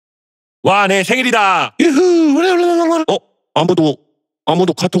와, 내 생일이다. 유후.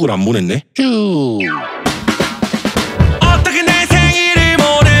 아무도 카톡을 안 보냈네. 휴. 어떻게 내 생일을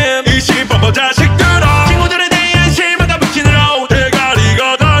모름 이 시범번 자식들아. 친구들에 대한 실망과 붙이느라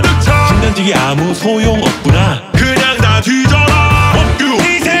대가리가 가득 차. 신난지기 아무 소용없구나. 그냥 다 뒤져라.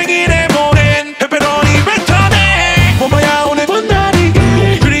 네 생일에 보낸 페페로니 뱉어내. 뭐야 오늘 뭔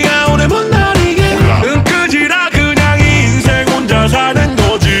날이게. 그리야 오늘 뭔 날이게. 끄지라 그냥 인생 혼자 사는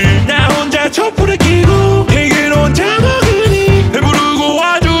거지. 나 혼자 촛불을 켜고 케이크를 혼자 먹으니 배부르고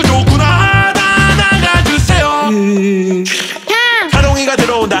아주 좋구나. 다 나가주세요. 타동이가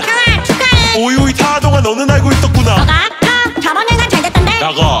들어온다. 오이오이 타동아, 너는 알고 있었구나. 저번에가 잘 됐던데.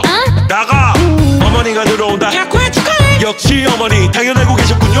 나가. 어머니가 들어온다. 야코야 축하해. 역시 어머니 당연 알고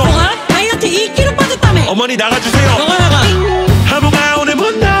계셨군요. 뭐가? 다이어트 2kg 빠졌다며. 어머니 나가주세요. 너가 나가. 하모가 오늘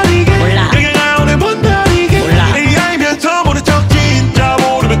뭔 날이게. 몰라. 영애가 오늘 뭔 날이게. 몰라. 이 알면서 모른 척 진짜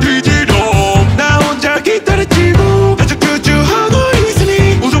모르면 뒤지러. 나 혼자 기타를 치고 한척 하고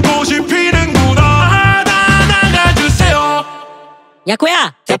있으니 웃음꽃이 피는구나. 다 나가주세요.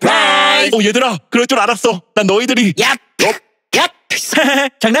 야코야 서프라이즈. 얘들아, 그럴 줄 알았어. 난 너희들이 얍.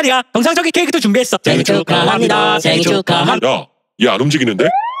 장난이야. 정상적인 케이크도 준비했어. 생일 축하합니다. 생일 축하합니다. 야, 얘 안 움직이는데?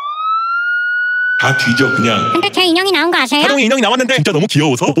 다 뒤져 그냥. 근데 제 인형이 나온 거 아세요? 하동이 인형이 나왔는데 진짜 너무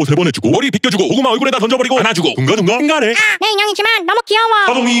귀여워서 뽀뽀 3번 해주고 머리 빗겨주고 고구마 얼굴에다 던져버리고 안아주고 둥가둥가 해. 내 인형이지만 너무 귀여워.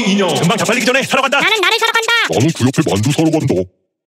 하동이 인형 금방 자팔리기 전에 사러 간다. 나는 나를 사러 간다. 나는 그 옆에 만두 사러 간다.